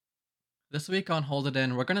This week on Hold It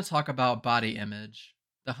In, we're going to talk about body image.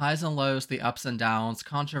 The highs and lows, the ups and downs,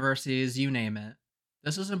 controversies, you name it.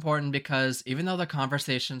 This is important because even though the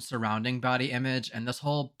conversation surrounding body image and this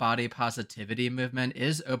whole body positivity movement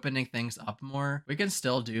is opening things up more, we can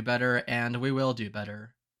still do better and we will do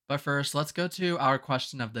better. But first, let's go to our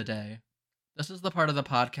question of the day. This is the part of the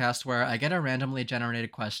podcast where I get a randomly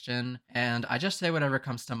generated question and I just say whatever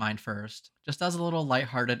comes to mind first, just as a little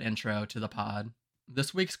lighthearted intro to the pod.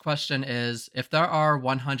 This week's question is, if there are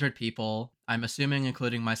 100 people, I'm assuming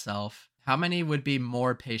including myself, how many would be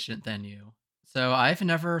more patient than you? So I've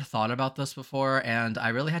never thought about this before, and I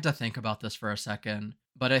really had to think about this for a second.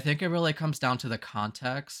 But I think it really comes down to the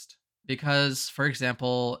context. Because, for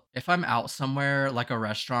example, if I'm out somewhere like a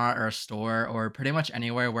restaurant or a store or pretty much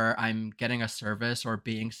anywhere where I'm getting a service or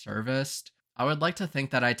being serviced, I would like to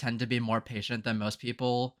think that I tend to be more patient than most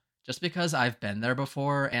people just because I've been there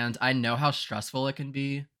before and I know how stressful it can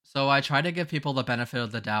be. So I try to give people the benefit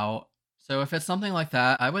of the doubt. So if it's something like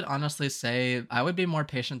that, I would honestly say I would be more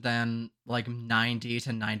patient than like 90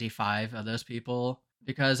 to 95 of those people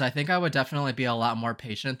because I think I would definitely be a lot more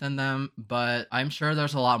patient than them, but I'm sure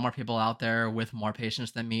there's a lot more people out there with more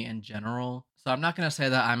patience than me in general. So I'm not going to say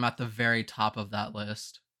that I'm at the very top of that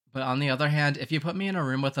list. But on the other hand, if you put me in a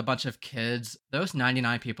room with a bunch of kids, those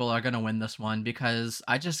 99 people are going to win this one because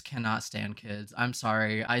I just cannot stand kids. I'm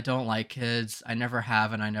sorry. I don't like kids. I never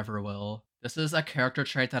have and I never will. This is a character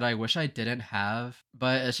trait that I wish I didn't have,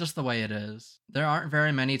 but it's just the way it is. There aren't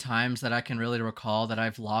very many times that I can really recall that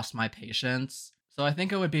I've lost my patience. So I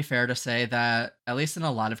think it would be fair to say that, at least in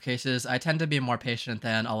a lot of cases, I tend to be more patient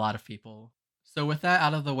than a lot of people. So with that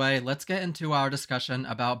out of the way, let's get into our discussion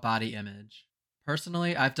about body image.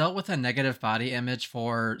 Personally, I've dealt with a negative body image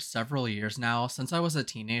for several years now, since I was a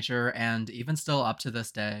teenager and even still up to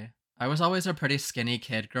this day. I was always a pretty skinny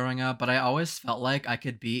kid growing up, but I always felt like I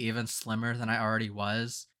could be even slimmer than I already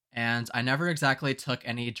was, and I never exactly took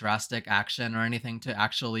any drastic action or anything to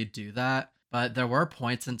actually do that, but there were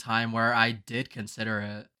points in time where I did consider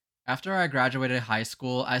it. After I graduated high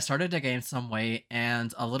school, I started to gain some weight,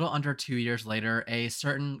 and a little under 2 years later, a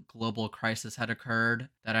certain global crisis had occurred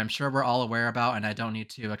that I'm sure we're all aware about, and I don't need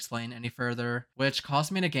to explain any further, which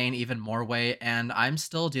caused me to gain even more weight, and I'm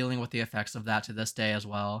still dealing with the effects of that to this day as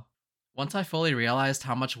well. Once I fully realized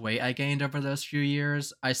how much weight I gained over those few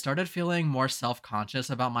years, I started feeling more self conscious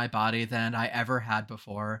about my body than I ever had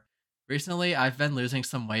before. Recently, I've been losing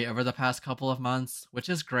some weight over the past couple of months, which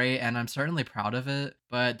is great and I'm certainly proud of it,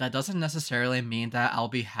 but that doesn't necessarily mean that I'll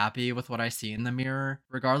be happy with what I see in the mirror,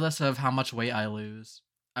 regardless of how much weight I lose.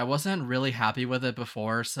 I wasn't really happy with it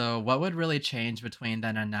before, so what would really change between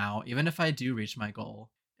then and now, even if I do reach my goal?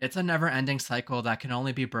 It's a never ending cycle that can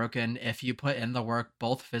only be broken if you put in the work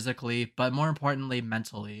both physically, but more importantly,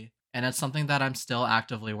 mentally. And it's something that I'm still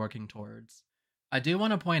actively working towards. I do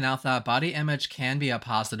want to point out that body image can be a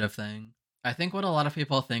positive thing. I think what a lot of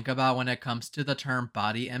people think about when it comes to the term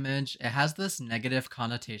body image, it has this negative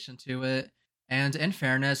connotation to it. And in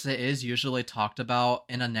fairness, it is usually talked about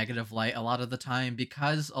in a negative light a lot of the time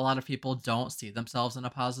because a lot of people don't see themselves in a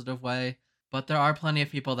positive way, but there are plenty of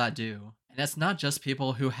people that do. And it's not just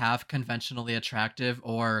people who have conventionally attractive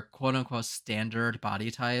or quote unquote standard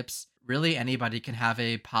body types. Really, anybody can have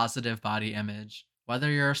a positive body image, whether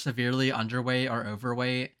you're severely underweight or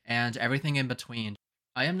overweight, and everything in between.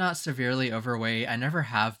 I am not severely overweight, I never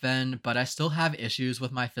have been, but I still have issues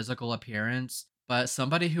with my physical appearance. But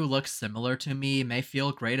somebody who looks similar to me may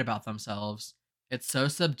feel great about themselves. It's so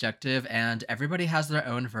subjective, and everybody has their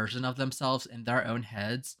own version of themselves in their own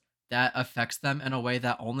heads that affects them in a way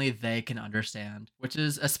that only they can understand, which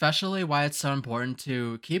is especially why it's so important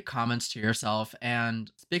to keep comments to yourself.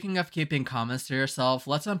 And speaking of keeping comments to yourself,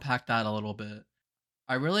 let's unpack that a little bit.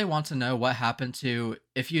 I really want to know what happened to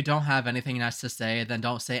if you don't have anything nice to say, then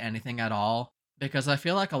don't say anything at all, because I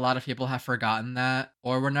feel like a lot of people have forgotten that,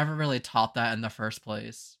 or were never really taught that in the first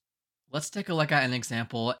place. Let's take a look at an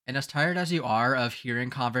example, and as tired as you are of hearing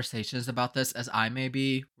conversations about this as I may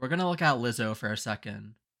be, we're gonna look at Lizzo for a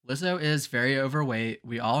second. Lizzo is very overweight.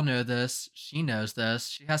 We all know this. She knows this.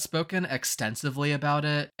 She has spoken extensively about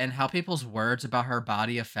it and how people's words about her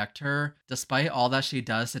body affect her, despite all that she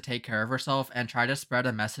does to take care of herself and try to spread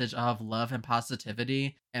a message of love and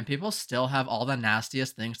positivity. And people still have all the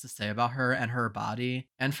nastiest things to say about her and her body.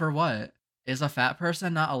 And for what? Is a fat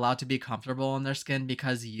person not allowed to be comfortable in their skin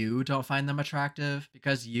because you don't find them attractive?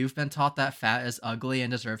 Because you've been taught that fat is ugly and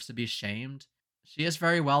deserves to be shamed? She is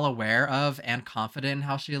very well aware of and confident in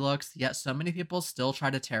how she looks, yet so many people still try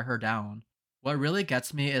to tear her down. What really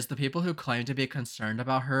gets me is the people who claim to be concerned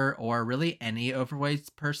about her or really any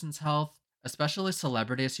overweight person's health especially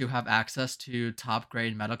celebrities who have access to top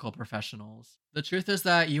grade medical professionals. The truth is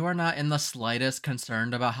that you are not in the slightest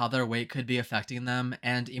concerned about how their weight could be affecting them,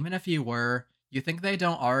 and even if you were, you think they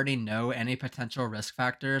don't already know any potential risk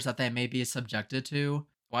factors that they may be subjected to?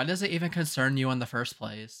 Why does it even concern you in the first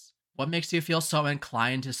place? What makes you feel so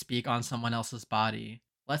inclined to speak on someone else's body?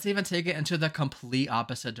 Let's even take it into the complete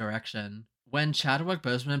opposite direction. When Chadwick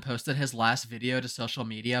Boseman posted his last video to social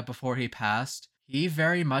media before he passed, he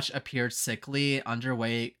very much appeared sickly,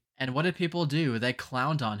 underweight, and what did people do? They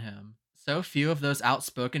clowned on him. So few of those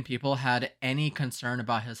outspoken people had any concern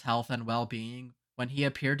about his health and well being when he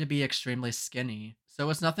appeared to be extremely skinny. So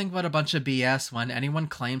it's nothing but a bunch of BS when anyone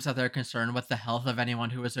claims that they're concerned with the health of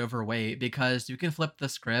anyone who is overweight, because you can flip the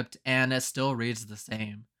script and it still reads the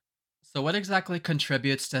same. So, what exactly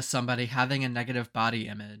contributes to somebody having a negative body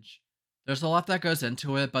image? There's a lot that goes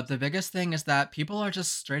into it, but the biggest thing is that people are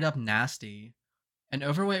just straight up nasty. An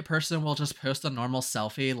overweight person will just post a normal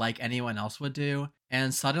selfie like anyone else would do,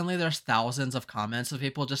 and suddenly there's thousands of comments of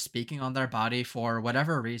people just speaking on their body for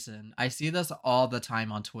whatever reason. I see this all the time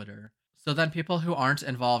on Twitter. So then people who aren't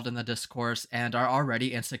involved in the discourse and are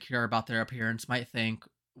already insecure about their appearance might think,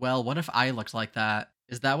 well, what if I looked like that?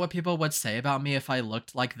 Is that what people would say about me if I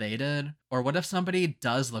looked like they did? Or what if somebody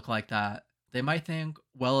does look like that? They might think,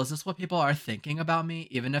 well, is this what people are thinking about me,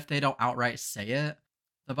 even if they don't outright say it?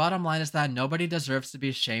 The bottom line is that nobody deserves to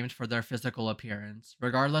be shamed for their physical appearance,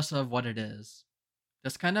 regardless of what it is.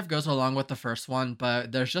 This kind of goes along with the first one,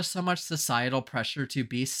 but there's just so much societal pressure to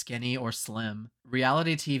be skinny or slim.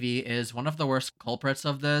 Reality TV is one of the worst culprits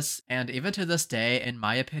of this, and even to this day, in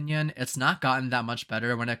my opinion, it's not gotten that much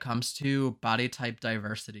better when it comes to body type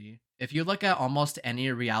diversity. If you look at almost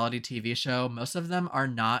any reality TV show, most of them are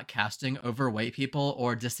not casting overweight people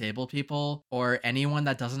or disabled people or anyone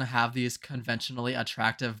that doesn't have these conventionally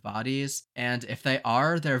attractive bodies, and if they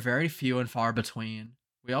are, they're very few and far between.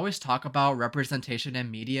 We always talk about representation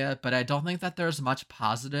in media, but I don't think that there's much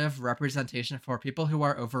positive representation for people who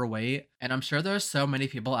are overweight, and I'm sure there's so many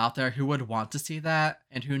people out there who would want to see that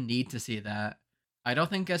and who need to see that. I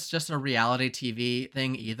don't think it's just a reality TV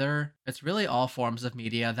thing either. It's really all forms of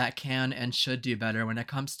media that can and should do better when it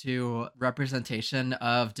comes to representation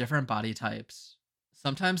of different body types.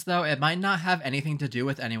 Sometimes, though, it might not have anything to do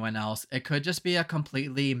with anyone else. It could just be a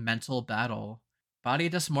completely mental battle.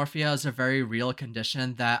 Body dysmorphia is a very real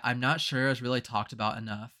condition that I'm not sure is really talked about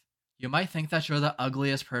enough. You might think that you're the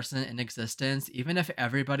ugliest person in existence, even if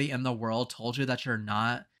everybody in the world told you that you're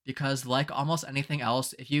not, because, like almost anything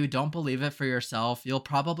else, if you don't believe it for yourself, you'll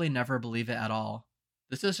probably never believe it at all.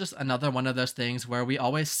 This is just another one of those things where we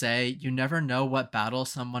always say you never know what battle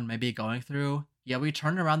someone may be going through, yet we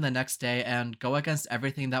turn around the next day and go against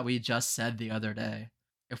everything that we just said the other day.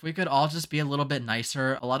 If we could all just be a little bit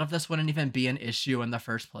nicer, a lot of this wouldn't even be an issue in the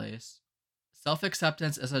first place. Self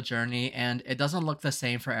acceptance is a journey, and it doesn't look the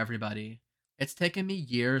same for everybody. It's taken me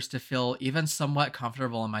years to feel even somewhat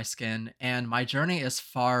comfortable in my skin, and my journey is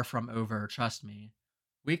far from over, trust me.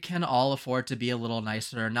 We can all afford to be a little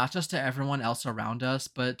nicer, not just to everyone else around us,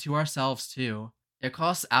 but to ourselves too. It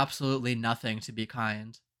costs absolutely nothing to be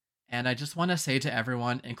kind. And I just want to say to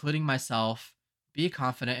everyone, including myself, be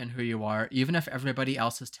confident in who you are, even if everybody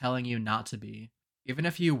else is telling you not to be. Even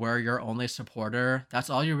if you were your only supporter, that's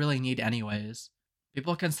all you really need, anyways.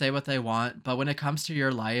 People can say what they want, but when it comes to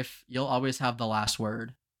your life, you'll always have the last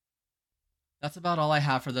word. That's about all I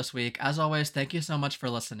have for this week. As always, thank you so much for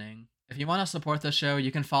listening. If you want to support the show,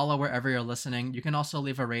 you can follow wherever you're listening. You can also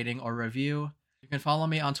leave a rating or review. You can follow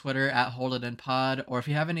me on Twitter at holditInPod, or if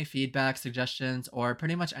you have any feedback, suggestions, or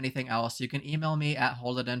pretty much anything else, you can email me at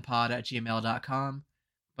holditinpod@gmail.com.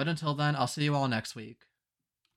 But until then, I'll see you all next week.